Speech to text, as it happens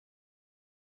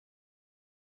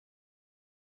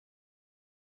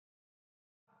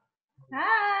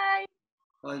Hi.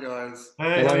 Hi guys.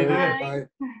 Hey, how you doing?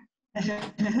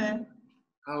 Hi.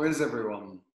 How is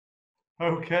everyone?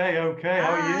 Okay, how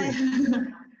are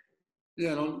you?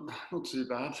 Yeah, not too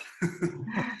bad.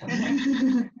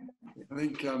 I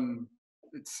think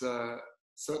it's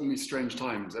certainly strange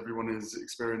times. Everyone is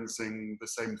experiencing the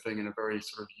same thing in a very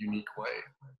sort of unique way.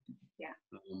 Yeah.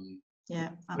 Yeah,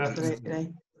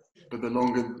 absolutely. But the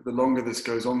longer this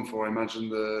goes on for, I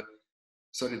imagine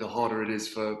certainly the harder it is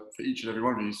for each and every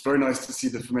one of you. It's very nice to see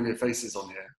the familiar faces on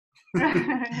here.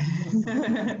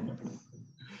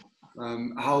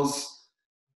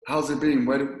 How's it been?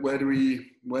 Where do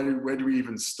we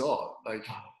even start? Like,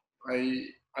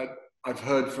 I've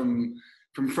heard from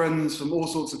friends, from all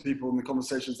sorts of people in the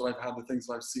conversations that I've had, the things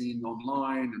that I've seen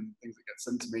online and things that get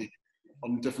sent to me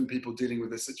on different people dealing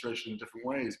with this situation in different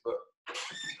ways. But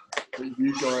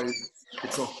you guys,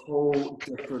 it's a whole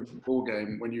different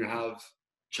ballgame when you have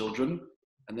children.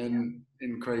 And then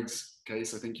in Craig's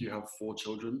case, I think you have 4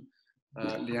 children.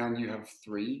 Leanne, you have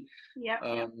 3.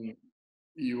 Yeah.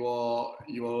 You are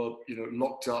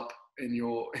locked up in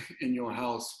your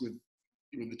house with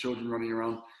the children running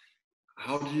around.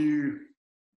 How do you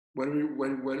where do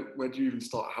you even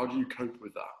start? How do you cope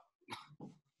with that?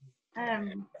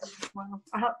 Well,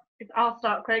 I'll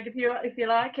start, Craig, if you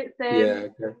like. It's Yeah,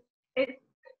 okay.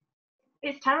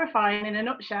 It's terrifying in a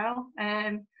nutshell.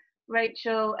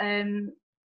 Rachel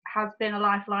has been a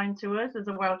lifeline to us as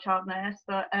a WellChild nurse,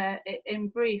 but in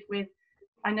brief,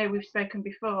 I know we've spoken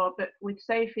before, but with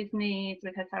Sophie's needs,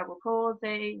 with her cerebral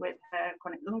palsy, with her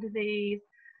chronic lung disease,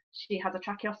 she has a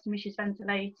tracheostomy, she's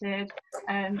ventilated.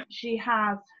 She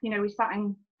has, we sat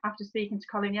in, after speaking to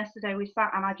Colin yesterday, we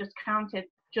sat and I just counted,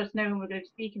 just knowing we're going to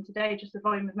be speaking today, just the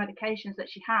volume of medications that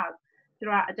she has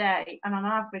throughout a day. And on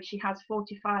average, she has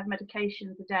 45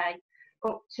 medications a day,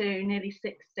 up to nearly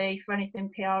 60 for anything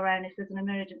PRN if there's an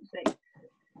emergency.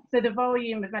 So the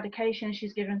volume of medication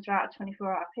she's given throughout a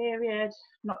 24-hour period,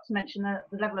 not to mention the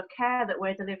level of care that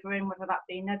we're delivering, whether that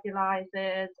be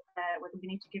nebulizers, whether we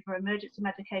need to give her emergency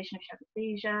medication if she has a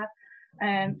seizure,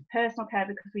 personal care,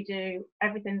 because we do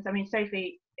everything. I mean,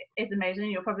 Sophie is amazing.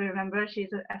 You'll probably remember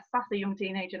she's a sassy young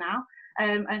teenager now,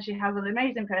 and she has an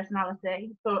amazing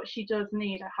personality, but she does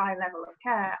need a high level of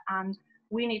care, and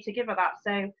we need to give her that.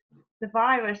 So the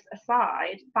virus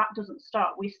aside, that doesn't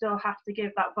stop. We still have to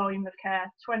give that volume of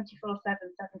care 24/7, 7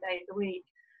 days a week.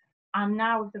 And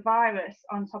now with the virus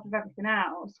on top of everything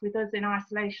else, with us in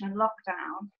isolation and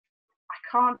lockdown, I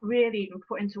can't really even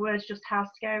put into words just how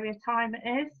scary a time it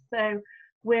is. So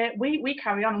we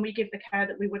carry on and we give the care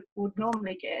that we would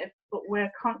normally give, but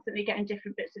we're constantly getting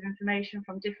different bits of information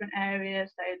from different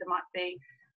areas. So there might be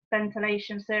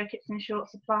ventilation circuits in short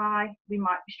supply, we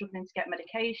might be struggling to get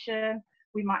medication,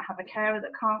 we might have a carer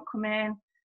that can't come in.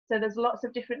 So there's lots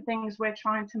of different things we're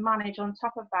trying to manage on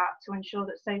top of that to ensure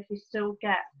that Sophie still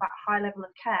gets that high level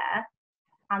of care,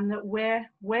 and that we're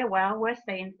well, we're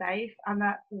staying safe, and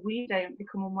that we don't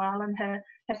become unwell and her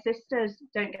sisters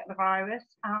don't get the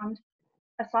virus. And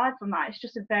aside from that, it's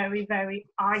just a very, very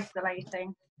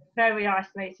isolating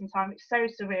time. It's so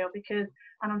surreal because,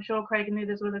 and I'm sure Craig and the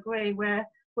others will agree, we're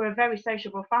a very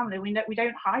sociable family. We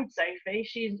don't hide Sophie.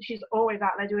 She's always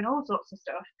out there doing all sorts of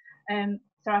stuff.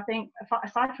 So I think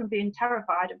aside from being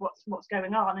terrified of what's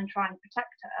going on and trying to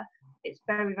protect her, it's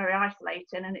very, very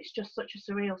isolating, and it's just such a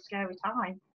surreal, scary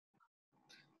time.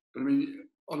 But I mean,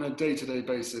 on a day-to-day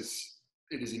basis,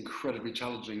 it is incredibly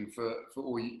challenging for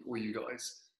all you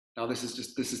guys. Now this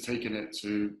has taken it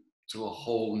to a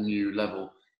whole new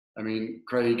level. I mean,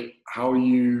 Craig, how are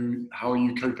you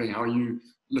coping? How are you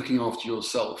looking after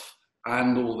yourself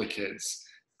and all the kids,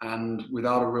 and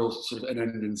without a real sort of an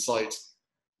end in sight?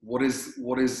 What is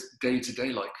day to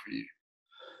day like for you?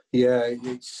 Yeah,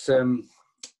 it's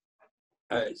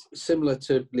similar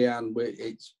to Leanne.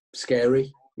 It's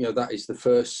scary. That is the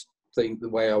first thing, the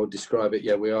way I would describe it.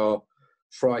 Yeah, we are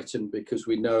frightened because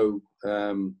we know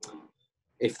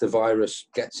if the virus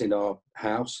gets in our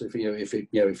house, if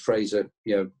Fraser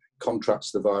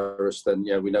contracts the virus, then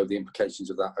we know the implications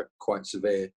of that are quite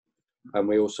severe, and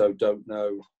we also don't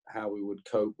know how we would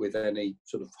cope with any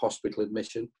sort of hospital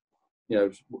admission,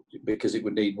 because it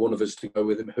would need one of us to go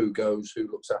with him. Who goes? Who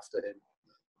looks after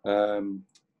him?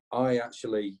 I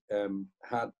actually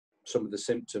had some of the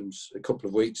symptoms a couple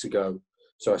of weeks ago,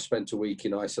 so I spent a week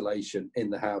in isolation,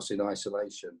 in the house in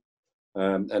isolation,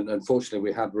 and unfortunately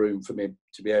we had room for me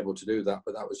to be able to do that,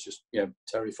 but that was just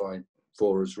terrifying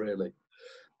for us, really.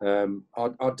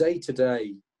 Our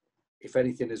day-to-day, if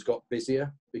anything, has got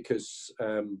busier because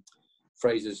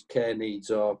Fraser's care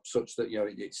needs are such that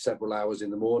it's several hours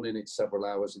in the morning, it's several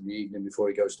hours in the evening before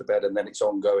he goes to bed, and then it's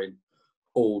ongoing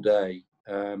all day.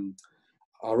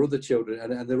 our other children,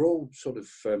 and they're all sort of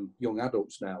young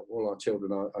adults now. All our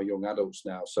children are young adults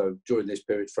now. So during this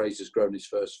period, Fraser's grown his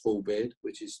first full beard,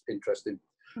 which is interesting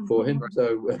for him.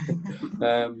 So,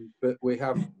 but we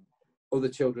have other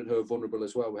children who are vulnerable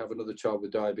as well. We have another child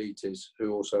with diabetes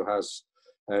who also has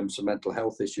some mental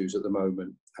health issues at the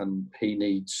moment, and he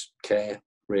needs care,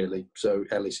 really. So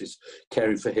Ellis is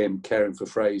caring for him, caring for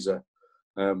Fraser.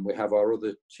 We have our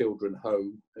other children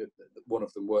home. One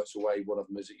of them works away, one of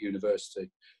them is at university.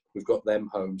 We've got them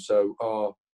home. So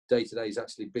our day-to-day is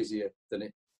actually busier than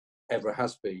it ever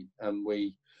has been. And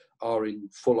we are in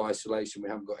full isolation. We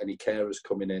haven't got any carers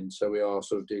coming in. So we are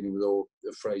sort of dealing with all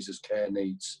of Fraser's care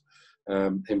needs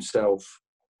ourselves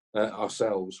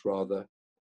rather.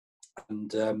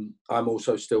 And I'm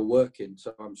also still working.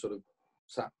 So I'm sort of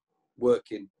sat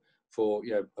working for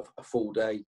a full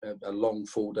day, a long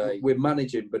full day. We're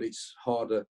managing, but it's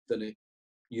harder than it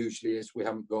usually is. We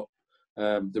haven't got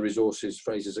the resources.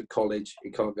 Fraser's at college;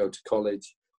 he can't go to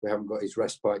college. We haven't got his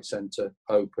respite centre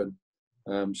open,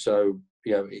 so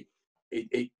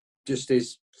it just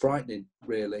is frightening,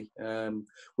 really.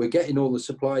 We're getting all the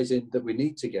supplies in that we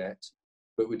need to get,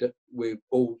 but we're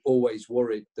always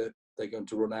worried that they're going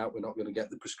to run out. We're not going to get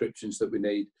the prescriptions that we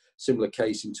need. Similar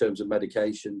case in terms of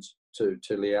medications to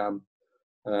Leanne.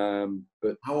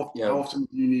 But how often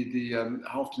do you need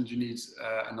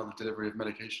another delivery of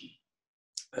medication?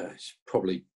 It's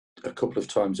probably a couple of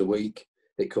times a week.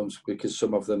 It comes because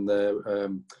some of them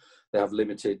they have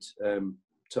limited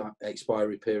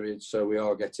expiry periods, so we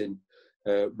are getting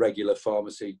regular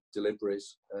pharmacy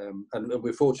deliveries, and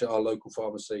we're fortunate our local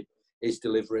pharmacy is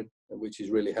delivering, which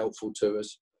is really helpful to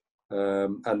us.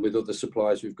 And with other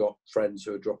supplies, we've got friends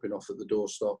who are dropping off at the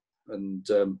doorstep, and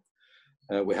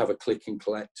we have a click and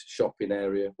collect shopping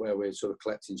area where we're sort of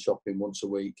collecting shopping once a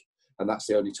week, and that's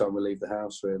the only time we leave the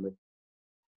house, really.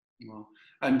 Well,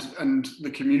 and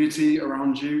the community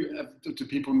around you, do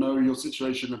people know your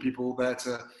situation? Are people there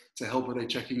to help? Are they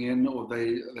checking in, or are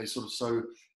they sort of so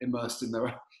immersed in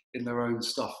their own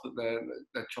stuff that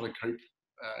they're trying to cope,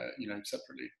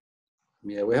 separately?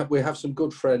 Yeah, we have some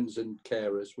good friends and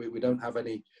carers. We don't have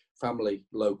any family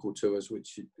local to us,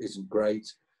 which isn't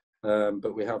great.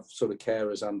 But we have sort of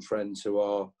carers and friends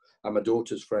and my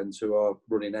daughter's friends who are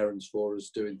running errands for us,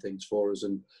 doing things for us,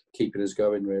 and keeping us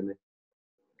going, really.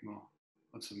 Well,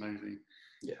 that's amazing.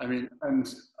 Yeah. I mean,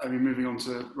 moving on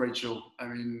to Rachel. I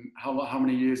mean, how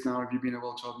many years now have you been a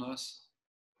WellChild nurse?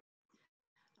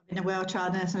 I've been a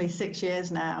WellChild nurse nearly 6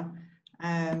 years now.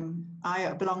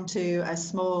 I belong to a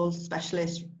small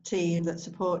specialist team that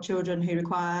support children who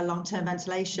require long-term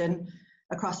ventilation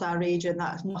across our region.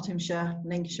 That's Nottinghamshire,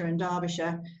 Lincolnshire and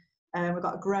Derbyshire. We've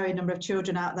got a growing number of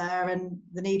children out there, and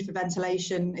the need for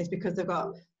ventilation is because they've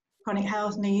got chronic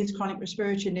health needs, chronic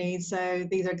respiratory needs. So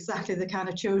these are exactly the kind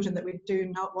of children that we do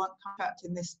not want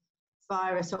contracting this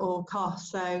virus at all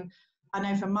costs. So I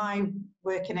know from my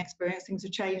working experience, things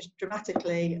have changed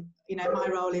dramatically. My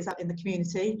role is out in the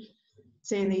community,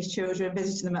 seeing these children,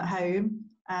 visiting them at home.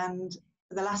 And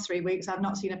for the last 3 weeks, I've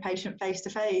not seen a patient face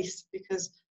to face because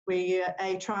we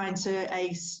are trying to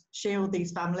shield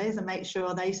these families and make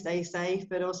sure they stay safe,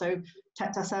 but also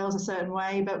protect ourselves a certain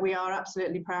way. But we are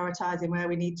absolutely prioritising where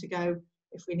we need to go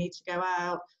if we need to go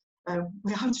out.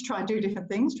 We have to try and do different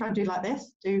things, try and do like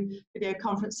this, do video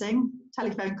conferencing,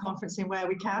 telephone conferencing where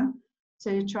we can,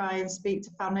 to try and speak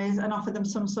to families and offer them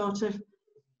some sort of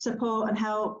support and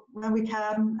help when we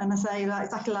can. And I say,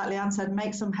 exactly like Leanne said,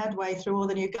 make some headway through all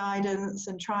the new guidance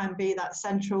and try and be that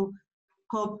central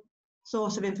hub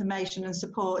source of information and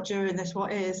support during this,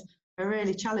 what is a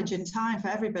really challenging time for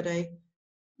everybody.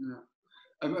 Yeah.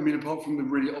 I mean, apart from the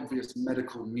really obvious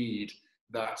medical need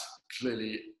that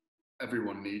clearly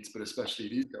everyone needs, but especially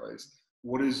these guys,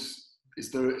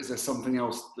 is there something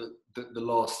else that the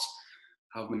last,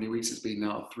 how many weeks it's been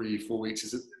now, 3-4 weeks,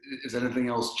 is anything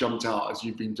else jumped out as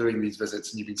you've been doing these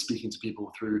visits and you've been speaking to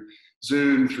people through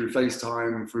Zoom, through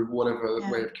FaceTime, through whatever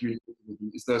way of communicating with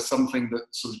them? Is there something that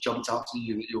sort of jumped out to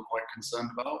you that you're quite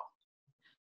concerned about?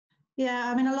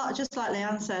 Yeah, I mean, a lot, just like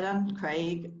Leanne said and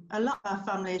Craig, a lot of our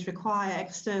families require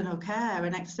external care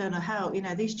and external help.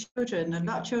 These children, a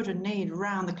lot of children need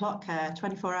round-the-clock care,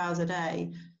 24 hours a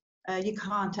day. You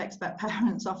can't expect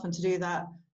parents often to do that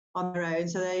on their own,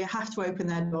 so they have to open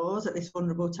their doors at this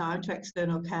vulnerable time to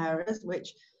external carers,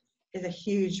 which is a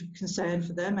huge concern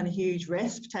for them and a huge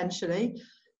risk potentially.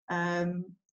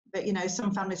 But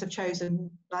some families have chosen,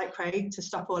 like Craig, to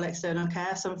stop all external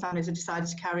care. Some families have decided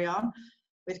to carry on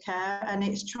with care, and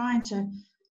it's trying to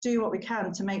do what we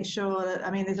can to make sure that,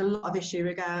 there's a lot of issue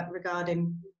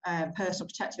regarding personal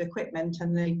protective equipment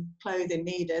and the clothing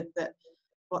needed that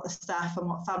what the staff and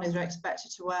what families are expected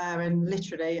to wear. And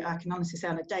literally, I can honestly say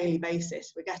on a daily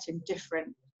basis, we're getting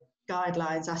different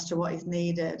guidelines as to what is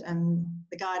needed. And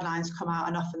the guidelines come out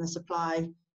and often the supply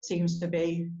seems to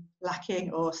be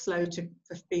lacking or slow to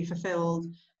be fulfilled.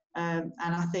 And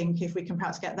I think if we can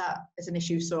perhaps get that as an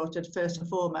issue sorted first and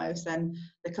foremost, then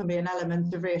there can be an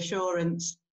element of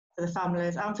reassurance for the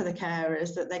families and for the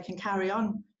carers that they can carry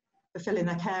on fulfilling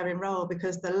their caring role,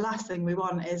 because the last thing we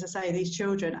want is, I say, these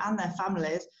children and their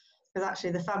families, because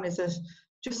actually the families are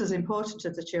just as important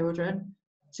as the children,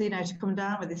 to, you know, to come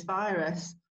down with this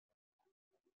virus.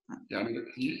 Yeah, I mean,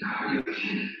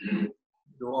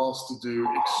 you're asked to do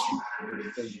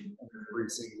extraordinary things every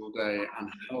single day,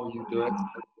 and how you do it,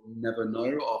 you never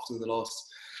know. After the last,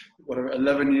 whatever,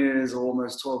 11 years or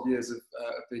almost 12 years of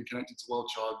being connected to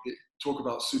WellChild, talk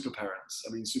about super parents.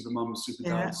 I mean, super mums, super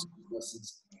dads, super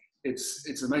nurses.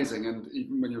 It's amazing. And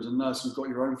even when you're a nurse, you've got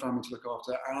your own family to look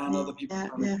after and other people's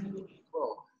family as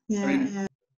well. Yeah, I mean,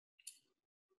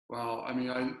 wow. I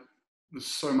mean, there's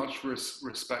so much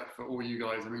respect for all you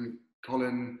guys. I mean,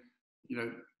 Colin, you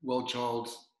know, WellChild,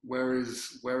 where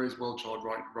is WellChild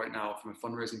right now from a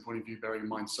fundraising point of view, bearing in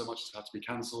mind so much has had to be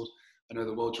cancelled? I know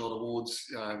the WellChild Awards,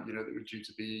 you know, that were due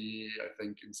to be, I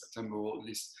think, in September, or at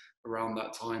least around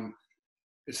that time,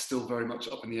 is still very much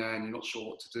up in the air and you're not sure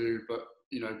what to do. But,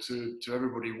 you know, to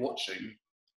everybody watching,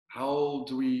 how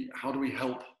do we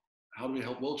help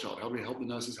WellChild? How do we help the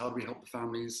nurses? How do we help the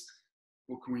families?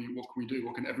 What can we do?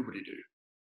 What can everybody do?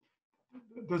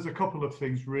 There's a couple of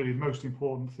things, really, most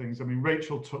important things. I mean,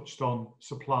 Rachel touched on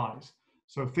supplies.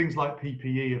 So things like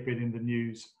PPE have been in the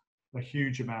news a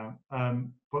huge amount,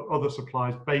 but other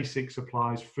supplies, basic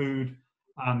supplies, food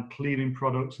and cleaning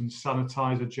products and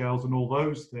sanitizer gels and all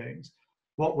those things.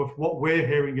 What we're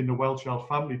hearing in the WellChild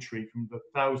family tree from the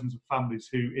thousands of families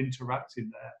who interact in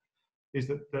there is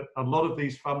that a lot of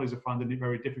these families are finding it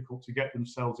very difficult to get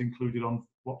themselves included on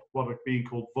what are being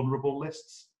called vulnerable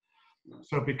lists.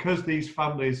 So because these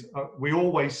families, we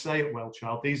always say at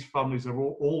WellChild, these families are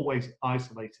always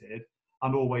isolated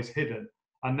and always hidden.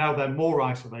 And now they're more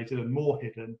isolated and more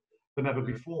hidden than ever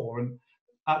before. And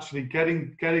actually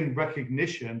getting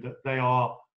recognition that they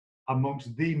are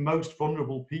amongst the most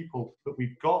vulnerable people that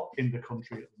we've got in the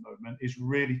country at the moment is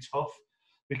really tough,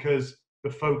 because the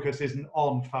focus isn't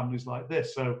on families like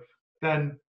this. So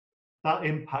then that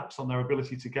impacts on their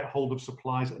ability to get hold of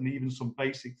supplies and even some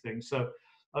basic things. So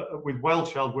with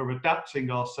WellChild, we're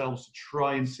adapting ourselves to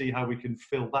try and see how we can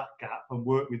fill that gap and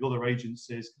work with other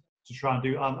agencies to try and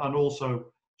do, and also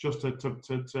just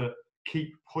to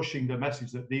keep pushing the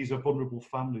message that these are vulnerable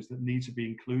families that need to be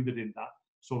included in that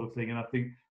sort of thing. And I think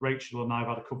Rachel and I have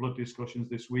had a couple of discussions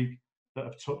this week that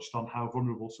have touched on how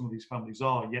vulnerable some of these families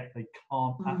are, yet they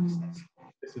can't access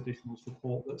this additional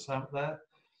support that's out there.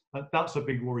 And that's a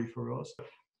big worry for us.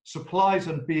 Supplies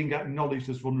and being acknowledged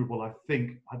as vulnerable, I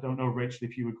think, I don't know, Rachel,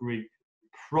 if you agree,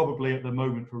 probably at the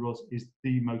moment for us is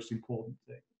the most important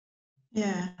thing.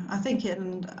 Yeah, I think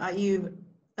you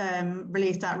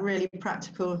released that really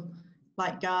practical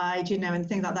guide, you know, and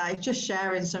things like that. It's just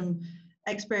sharing some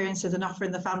experiences and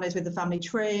offering the families with the family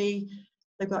tree.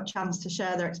 They've got a chance to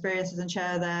share their experiences and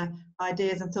share their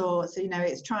ideas and thoughts. You know,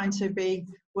 it's trying to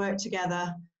work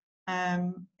together.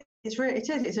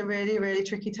 It's a really, really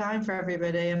tricky time for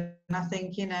everybody. And I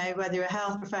think, you know, whether you're a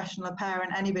health professional, a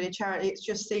parent, anybody, charity, it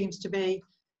just seems to be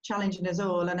challenging us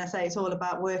all. And I say it's all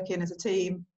about working as a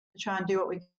team to try and do what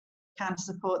we can to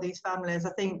support these families.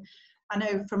 I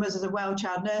know from us as a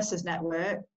WellChild Nurses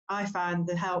Network, I find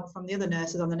the help from the other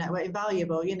nurses on the network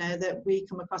invaluable, you know, that we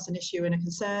come across an issue and a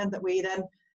concern, that we then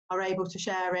are able to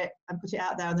share it and put it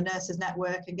out there on the Nurses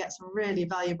Network and get some really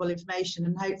valuable information,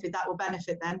 and hopefully that will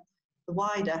benefit then the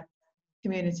wider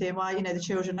community and why, you know, the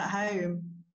children at home.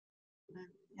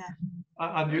 Yeah.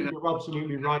 And you're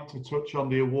absolutely right to touch on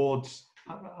the awards,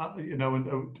 you know,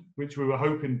 and which we were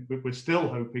hoping, but we're still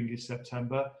hoping is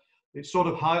September. It sort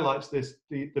of highlights this,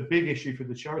 the big issue for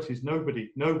the charities. Nobody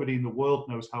in the world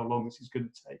knows how long this is going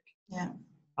to take. Yeah.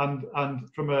 And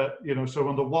from a, you know, so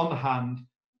on the one hand,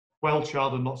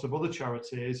 WellChild and lots of other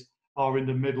charities are in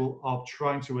the middle of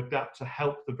trying to adapt to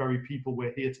help the very people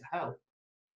we're here to help.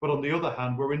 But on the other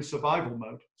hand, we're in survival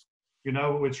mode. You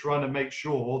know, we're trying to make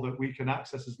sure that we can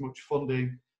access as much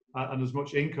funding and as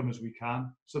much income as we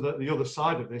can, so that the other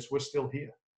side of this, we're still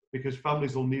here, because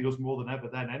families will need us more than ever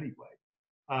then anyway.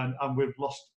 And we've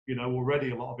lost, you know,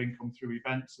 already a lot of income through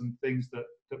events and things that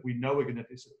we know are going to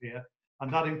disappear,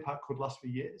 and that impact could last for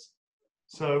years.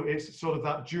 So it's sort of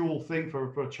that dual thing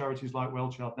for charities like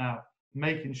WellChild now,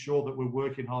 making sure that we're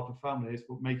working hard for families,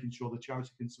 but making sure the charity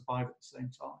can survive at the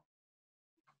same time.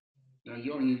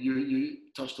 You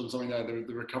touched on something there.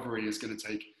 The recovery is going to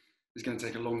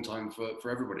take a long time for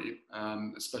everybody,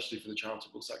 especially for the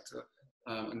charitable sector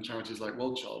and charities like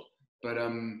WellChild. But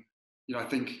I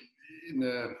think in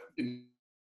the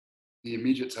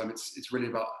immediate term, it's really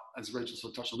about, as Rachel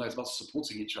sort of touched on there, it's about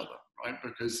supporting each other, right?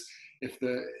 Because if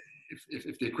the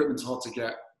equipment's hard to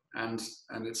get and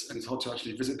it's hard to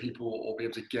actually visit people or be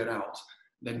able to get out,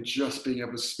 then just being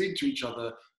able to speak to each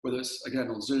other, whether it's again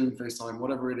on Zoom, FaceTime,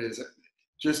 whatever it is,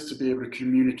 just to be able to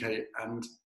communicate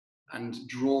and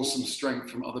draw some strength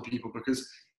from other people. Because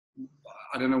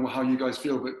I don't know how you guys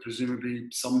feel, but presumably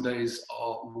some days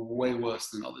are way worse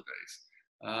than other days,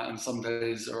 and some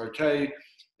days are okay.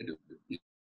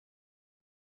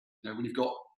 When you've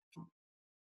got,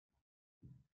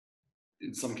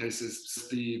 in some cases,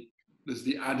 there's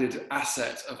the added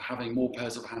asset of having more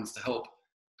pairs of hands to help,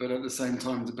 but at the same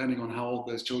time, depending on how old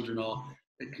those children are,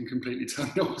 it can completely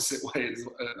turn the opposite way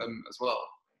as well.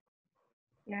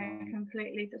 Yeah,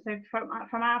 completely. So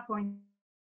from our point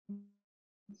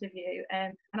of view,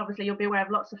 and obviously you'll be aware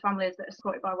of lots of families that are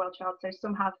supported by WellChild. So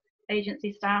some have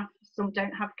agency staff, some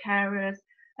don't have carers.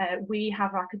 We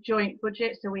have like a joint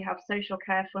budget, so we have social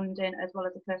care funding as well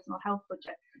as a personal health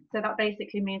budget. So that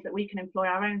basically means that we can employ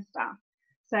our own staff.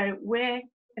 So we're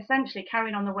essentially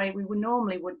carrying on the way we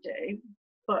normally would do,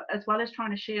 but as well as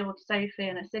trying to shield Sophie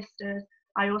and her sisters,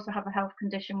 I also have a health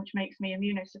condition which makes me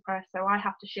immunosuppressed, so I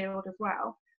have to shield as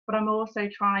well. But I'm also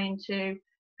trying to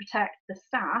protect the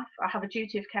staff. I have a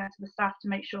duty of care to the staff to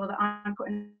make sure that I'm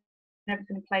putting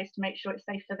everything in place to make sure it's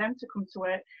safe for them to come to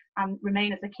work and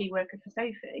remain as a key worker for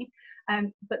Sophie.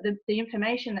 But the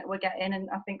information that we're getting, and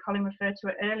I think Colin referred to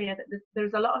it earlier, that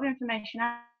there's a lot of information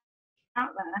out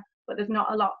there, but there's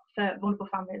not a lot for vulnerable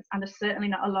families, and there's certainly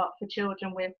not a lot for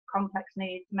children with complex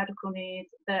needs, medical needs,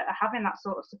 that are having that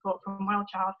sort of support from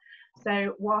WellChild.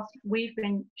 So whilst we've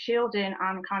been shielding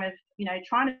and kind of,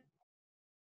 trying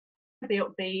to be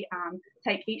upbeat and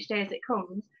take each day as it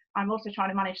comes, I'm also trying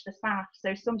to manage the staff.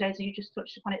 So some days, you just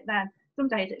touched upon it then, some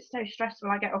days it's so stressful.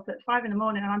 I get up at 5 in the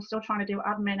morning and I'm still trying to do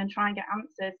admin and try and get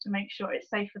answers to make sure it's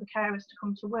safe for the carers to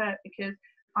come to work, because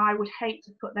I would hate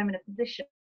to put them in a position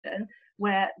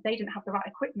where they didn't have the right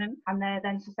equipment and they're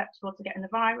then susceptible to getting the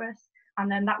virus,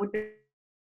 and then that would be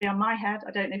on my head.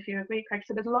 I don't know if you agree, Craig.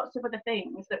 So there's lots of other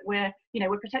things that we're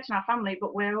protecting our family,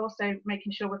 but we're also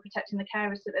making sure we're protecting the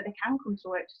carers so that they can come to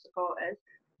work to support us.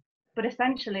 But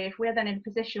essentially, if we're then in a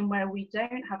position where we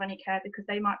don't have any care because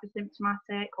they might be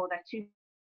symptomatic or they're too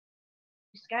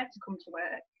scared to come to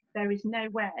work, there is no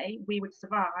way we would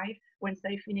survive when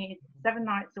Sophie needs 7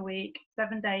 nights a week,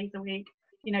 7 days a week,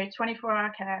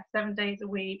 24-hour care, 7 days a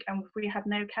week. And if we had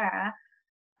no care,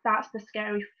 that's the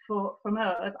scary from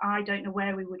us. I don't know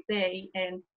where we would be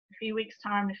in a few weeks'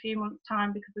 time, a few months'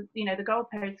 time, because the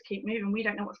goalposts keep moving. We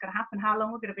don't know what's going to happen, how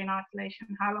long we're going to be in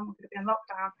isolation, how long we're going to be in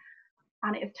lockdown,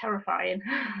 and it is terrifying.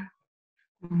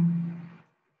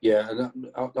 Yeah,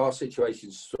 and our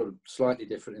situation's sort of slightly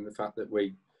different in the fact that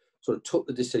we sort of took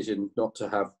the decision not to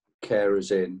have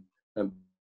carers in,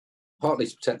 partly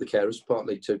to protect the carers,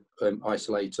 partly to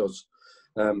isolate us.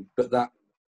 But that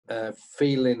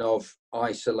feeling of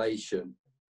isolation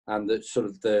and the sort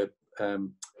of the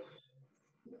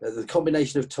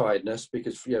combination of tiredness,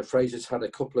 because Fraser's had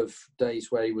a couple of days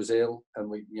where he was ill, and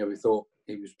we thought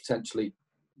he was potentially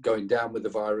going down with the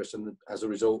virus, and as a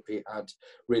result he had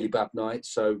really bad nights.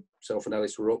 So Self and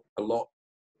Ellis were up a lot,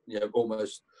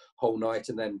 almost whole night,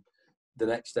 and then the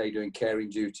next day doing caring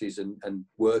duties and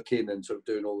working and sort of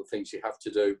doing all the things you have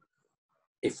to do.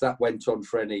 If that went on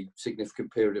for any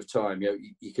significant period of time,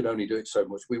 you can only do it so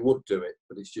much. We would do it,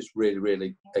 but it's just really,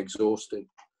 really exhausting.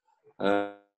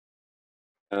 And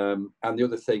the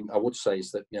other thing I would say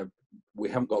is that we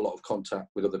haven't got a lot of contact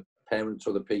with other parents,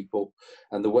 other people,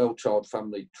 and the WellChild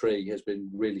family tree has been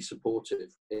really supportive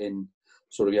in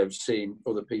sort of seeing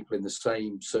other people in the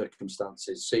same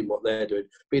circumstances, seeing what they're doing,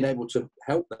 being able to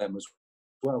help them as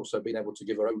well. So being able to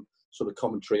give our own sort of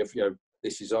commentary of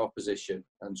this is our position,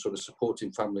 and sort of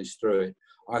supporting families through it.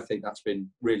 I think that's been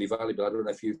really valuable. I don't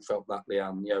know if you felt that,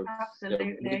 Leanne.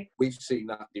 Absolutely. We've seen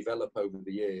that develop over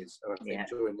the years, and I think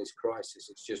during this crisis,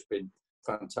 it's just been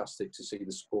fantastic to see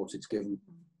the support it's given.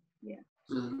 Yeah.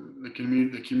 The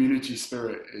community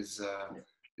spirit is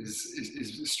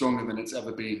stronger than it's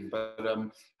ever been. But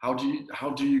how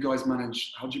do you guys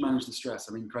manage? How do you manage the stress?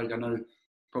 I mean, Craig, I know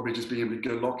probably just being able to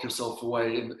go lock yourself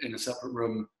away in a separate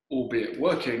room, albeit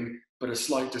working, but a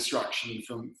slight distraction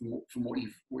from what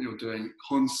you're doing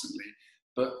constantly.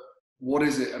 But what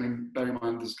is it? I mean, bear in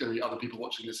mind there's going to be other people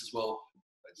watching this as well,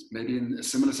 maybe in a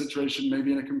similar situation,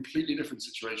 maybe in a completely different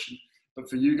situation. But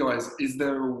for you guys, is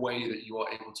there a way that you are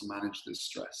able to manage this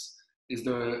stress? Is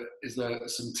there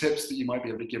some tips that you might be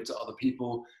able to give to other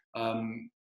people?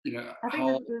 You know, I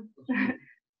think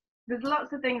there's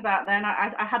lots of things out there, and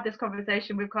I had this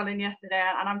conversation with Colin yesterday,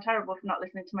 and I'm terrible for not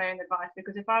listening to my own advice,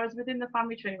 because if I was within the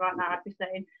family tree right now, I'd be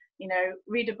saying, you know,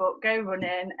 read a book, go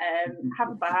running, have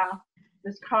a bath.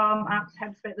 There's Calm apps,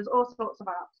 Headspace, there's all sorts of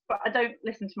apps, but I don't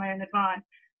listen to my own advice.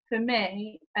 For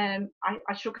me, I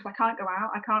struggle because I can't go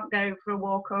out. I can't go for a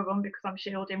walk or a run because I'm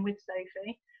shielding with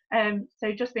Sophie.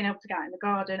 So just being able to get out in the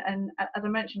garden, and as I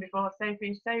mentioned before, Sophie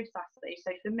is so sassy.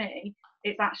 So for me,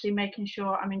 it's actually making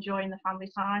sure I'm enjoying the family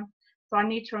time. So I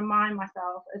need to remind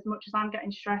myself, as much as I'm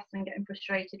getting stressed and getting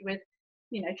frustrated with,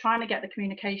 you know, trying to get the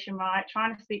communication right,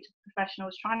 trying to speak to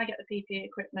professionals, trying to get the PPE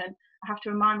equipment, I have to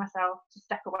remind myself to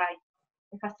step away.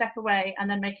 If I step away and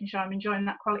then making sure I'm enjoying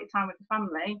that quality time with the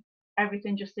family,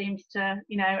 everything just seems to,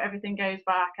 you know, everything goes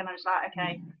back, and I'm just like,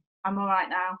 okay, I'm all right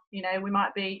now. You know, we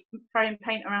might be throwing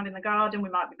paint around in the garden, we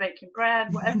might be baking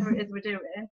bread, whatever it is we're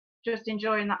doing, just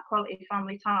enjoying that quality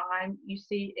family time. You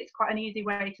see, it's quite an easy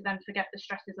way to then forget the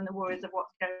stresses and the worries of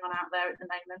what's going on out there at the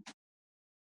moment.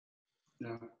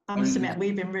 Yeah. I must admit,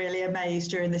 we've been really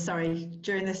amazed during this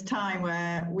time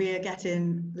where we are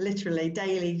getting literally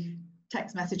daily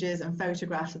text messages and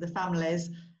photographs of the families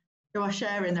who are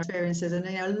sharing their experiences, and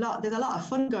you know, there's a lot of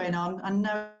fun going on. I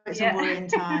know it's a worrying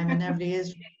time, and everybody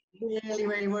is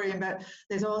really worrying, but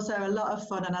there's also a lot of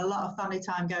fun and a lot of family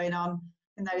time going on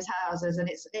in those houses, and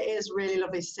it is really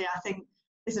lovely to see. I think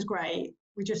this is great.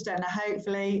 We just don't know.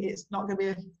 Hopefully, it's not going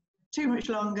to be too much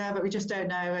longer, but we just don't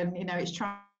know. And you know, it's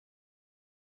trying,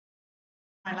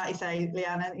 like you say,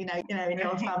 Leanne, and you know, in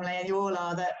your family, and you all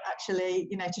are, that actually,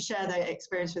 you know, to share their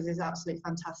experience with is absolutely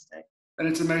fantastic. And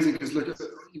it's amazing because look at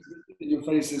your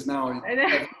faces now.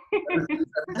 Everything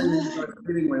you're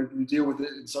feeling when you deal with it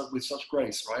with such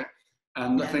grace, right?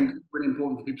 And yeah. I think it's really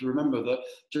important for people to remember that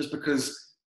just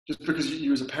because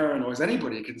you as a parent or as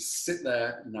anybody can sit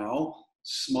there now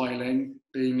smiling,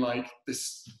 being like,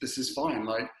 this is fine,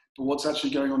 like, but what's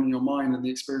actually going on in your mind and the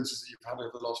experiences that you've had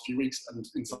over the last few weeks, and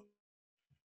in some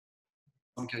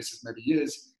cases maybe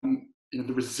years, you know,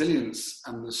 the resilience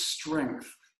and the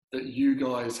strength that you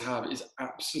guys have is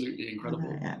absolutely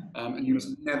incredible. Yeah. And you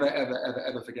must never, ever, ever,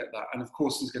 ever forget that. And of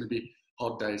course, there's going to be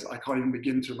hard days. I can't even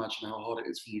begin to imagine how hard it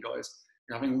is for you guys.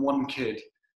 You're having one kid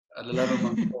at 11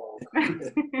 months old.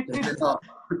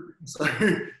 So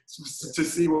to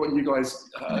see what you guys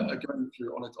are going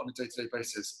through on a day-to-day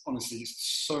basis, honestly,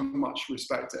 so much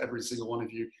respect to every single one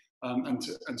of you. And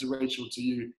to Rachel, to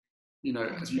you, you know,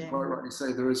 as you quite rightly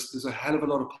say, there's a hell of a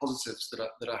lot of positives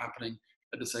that are happening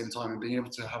at the same time, and being able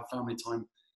to have family time,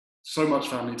 so much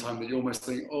family time that you almost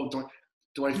think, oh,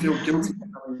 do I feel guilty for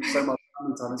having so much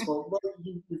family time? It's well,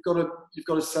 you've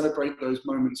got to celebrate those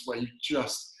moments where you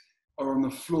just are on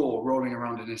the floor rolling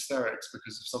around in hysterics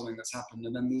because of something that's happened,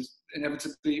 and then there's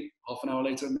inevitably half an hour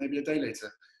later, maybe a day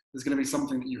later, there's going to be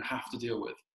something that you have to deal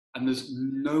with, and there's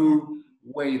no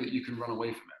way that you can run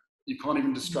away from it. You can't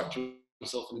even distract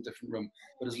yourself in a different room.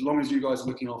 But as long as you guys are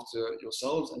looking after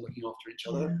yourselves and looking after each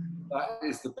other, that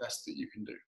is the best that you can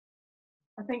do.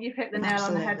 I think you've hit the nail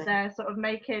on the head there, sort of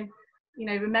making, you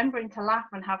know, remembering to laugh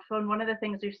and have fun. One of the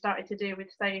things we've started to do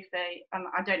with Sophie, and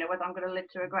I don't know whether I'm going to live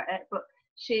to regret it, but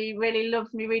she really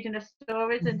loves me reading her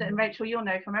stories, and Rachel, you'll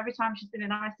know from every time she's been in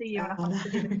ICU and I've had to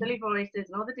do the silly voices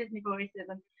and all the Disney voices,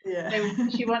 and so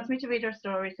she wants me to read her a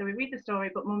story, so we read the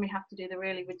story, but Mummy has to do the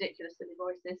really ridiculous silly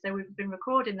voices, so we've been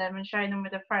recording them and sharing them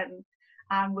with her friends,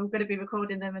 and we're going to be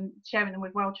recording them and sharing them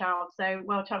with WellChild. So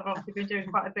WellChild have obviously been doing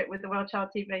quite a bit with the WellChild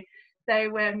TV,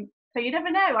 so you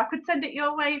never know, I could send it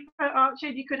your way for Archie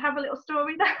and you could have a little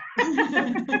story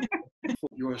there.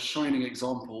 You're a shining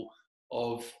example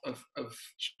of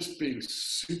just being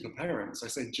super parents. I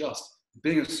say just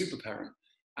being a super parent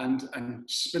and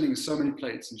spinning so many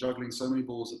plates and juggling so many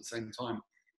balls at the same time.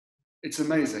 It's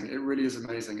amazing. It really is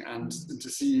amazing. And to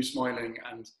see you smiling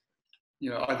and,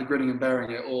 you know, either grinning and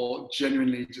bearing it or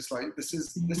genuinely just like, this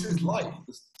is life.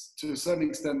 To a certain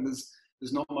extent,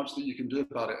 there's not much that you can do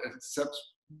about it except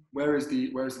where is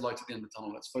the light at the end of the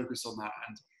tunnel? Let's focus on that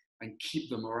and keep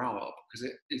the morale up, because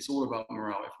it's all about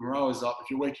morale. If morale is up,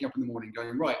 if you're waking up in the morning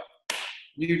going, right,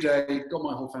 new day, got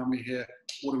my whole family here,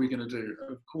 what are we going to do?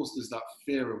 Of course, there's that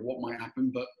fear of what might happen,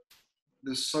 but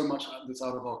there's so much that's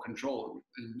out of our control.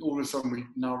 And all of a sudden, we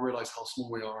now realize how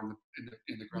small we are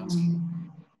in the grand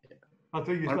scheme. I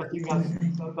think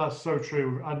that's so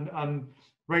true. And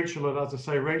Rachel, and as I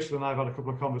say, Rachel and I have had a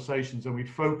couple of conversations, and we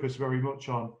focus very much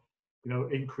on, you know,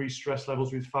 increased stress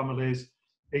levels with families,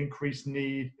 increased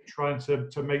need, trying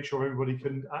to make sure everybody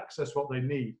can access what they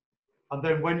need. And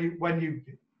then when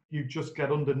you just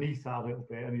get underneath that a little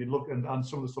bit and you look and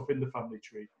some of the stuff in the family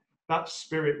tree, that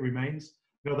spirit remains.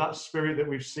 You know, that spirit that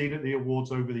we've seen at the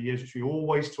awards over the years, which we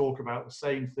always talk about the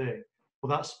same thing, well,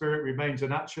 that spirit remains.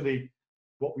 And actually,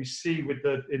 what we see with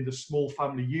in the small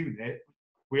family unit,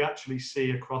 we actually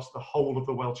see across the whole of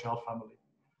the WellChild family,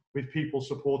 with people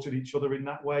supporting each other in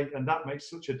that way. And that makes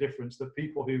such a difference, that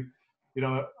people who, you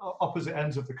know, are opposite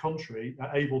ends of the country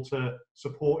are able to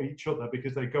support each other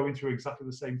because they're going through exactly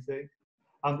the same thing.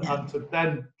 And to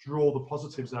then draw the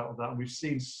positives out of that. And we've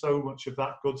seen so much of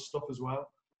that good stuff as well,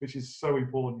 which is so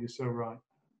important. You're so right.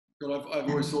 God, I've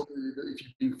always thought that if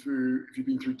you've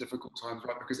been through difficult times,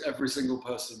 right, because every single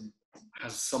person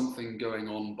has something going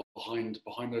on behind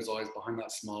those eyes, behind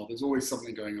that smile. There's always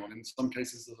something going on. In some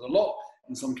cases, there's a lot.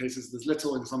 In some cases, there's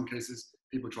little. In some cases,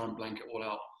 people try and blank it all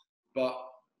out. But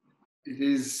it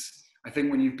is, I think,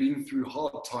 when you've been through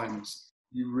hard times,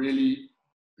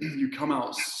 you come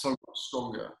out so much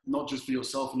stronger, not just for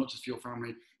yourself and not just for your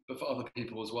family, but for other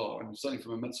people as well. And certainly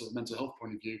from a mental health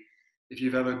point of view, if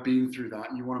you've ever been through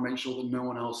that, you want to make sure that no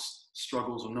one else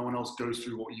struggles or no one else goes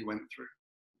through what you went through.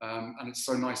 And it's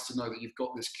so nice to know that you've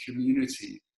got this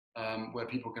community where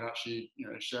people can actually, you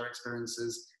know, share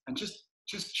experiences and just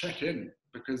check in,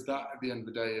 because that at the end of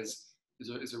the day is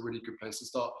a really good place to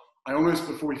start.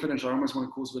 Before we finish, I almost want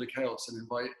to cause a bit of chaos and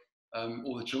invite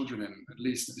all the children in, at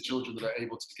least the children that are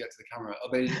able to get to the camera. Are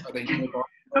they nearby?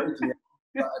 That's a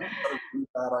really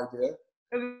bad idea.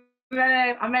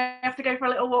 I may have to go for a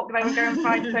little walk then and go and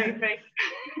find Sophie.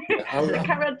 The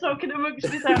camera talking amongst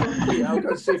yourselves. Yeah, I'll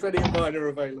go see if any of mine are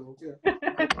available. Yeah.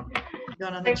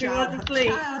 Gone on the child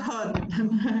hunt.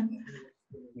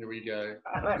 Here we go.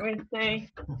 Let me see.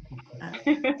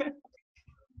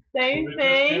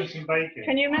 Sophie,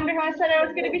 can you remember who I said I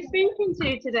was going to be speaking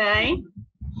to today?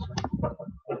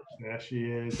 There she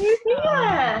is. Who's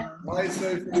here? Hi,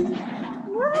 Sophie.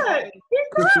 Look,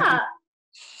 who's that?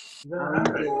 Hello,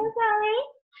 Harry.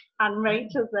 And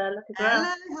Rachel's there, look as well.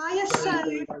 Hello, hiya, Soph.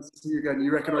 Nice to see you again.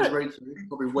 You recognise Rachel?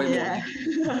 Probably way more.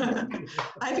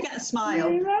 I forget to smile.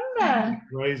 Do you remember?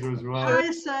 Razor as well.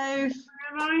 Hiya, Soph.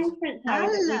 Remind Prince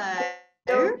Harry that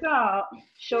Hello. you've got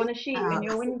Shauna Sheep in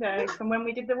your window from when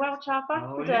we did the WellChild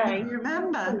Battle Day. You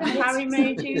remember? Harry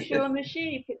made you Shauna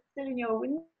Sheep. It's still in your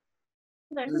window,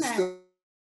 isn't it? Still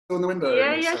in the window.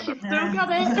 Yeah, she's still got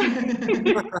it.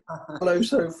 Hello,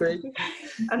 Sophie.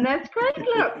 And there's Craig,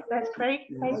 look. There's Craig.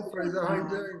 Hi, Fraser. How you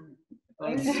doing?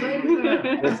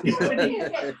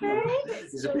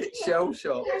 He's a bit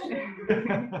shell-shocked.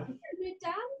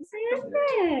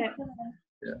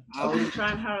 Yeah. I'll try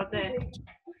and hold this.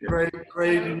 Craig,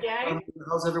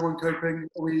 how's everyone coping?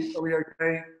 Are we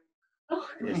okay? Oh,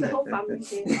 the whole family's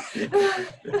here.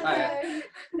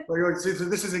 So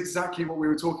this is exactly what we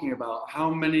were talking about.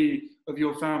 How many of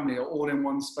your family are all in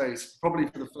one space, probably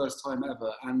for the first time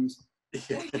ever? And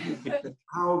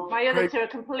how my other two are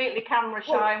completely camera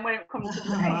shy and won't come to the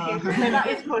thank you. So that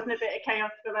is causing a bit of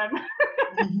chaos for them.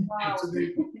 Wow.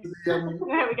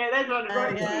 There we go, there's one.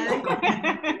 Right.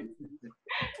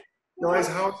 Guys,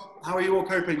 how are you all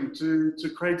coping? To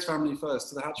Craig's family first,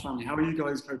 to the Hatch family. How are you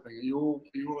guys coping? Are you all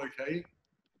okay?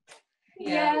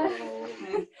 Yeah.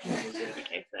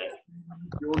 Okay, so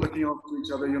You're looking after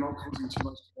each other. You're not causing too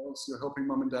much chaos. You're helping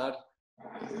mum and dad.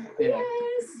 Yes.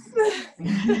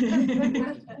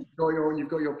 You've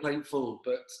got your plate full,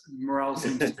 but morale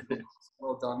seems to be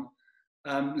well done.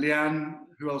 Leanne,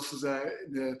 who else is there?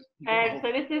 so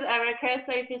this is Erica,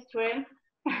 Sophie's twin.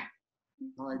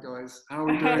 Hi guys, how are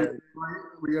we doing?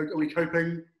 Are we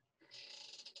coping?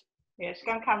 Yeah, she's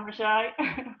gone camera shy.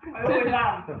 I always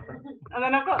am. And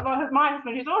then I've got my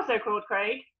husband, who's also called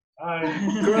Craig. Hi.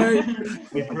 Great.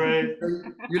 Hey, Craig.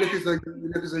 You look as though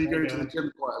you go to the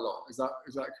gym quite a lot. Is that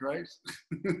correct?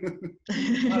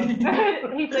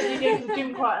 He said you go to the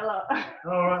gym quite a lot.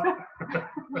 All right.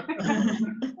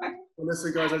 Well,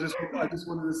 listen, guys, I just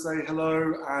wanted to say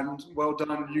hello and well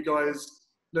done. You guys,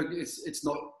 look, it's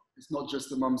not just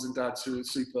the mums and dads who are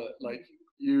super. Like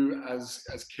you as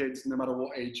kids, no matter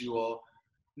what age you are,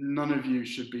 none of you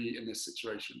should be in this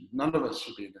situation. None of us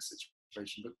should be in this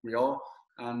situation, but we are.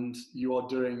 And you are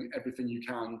doing everything you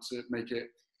can to make it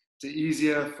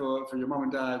easier for your mum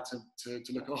and dad to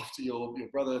look after your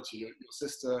brother, to your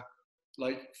sister.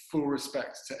 Like, full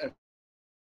respect to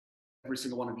every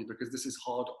single one of you, because this is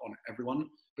hard on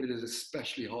everyone, but it is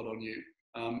especially hard on you.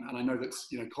 And I know that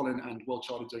Colin and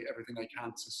WellChild are doing everything they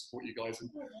can to support you guys,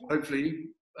 and hopefully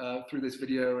through this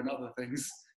video and other things,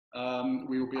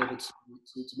 we will be able to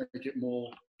make it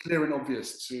more clear and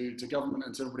obvious to government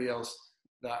and to everybody else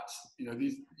that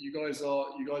you guys are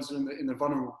in the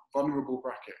vulnerable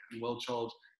bracket, and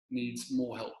WellChild needs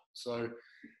more help. So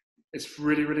it's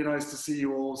really, really nice to see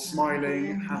you all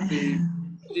smiling, happy,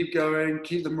 keep going,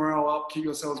 keep the morale up, keep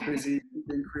yourselves busy, keep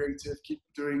being creative, keep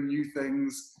doing new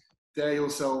things, dare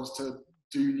yourselves to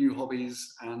do new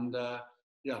hobbies, and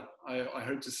yeah, I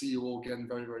hope to see you all again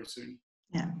very, very soon.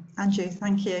 Yeah, Andrew,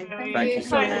 thank you. Thank you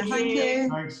so much. Thank you.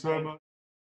 Thanks so much.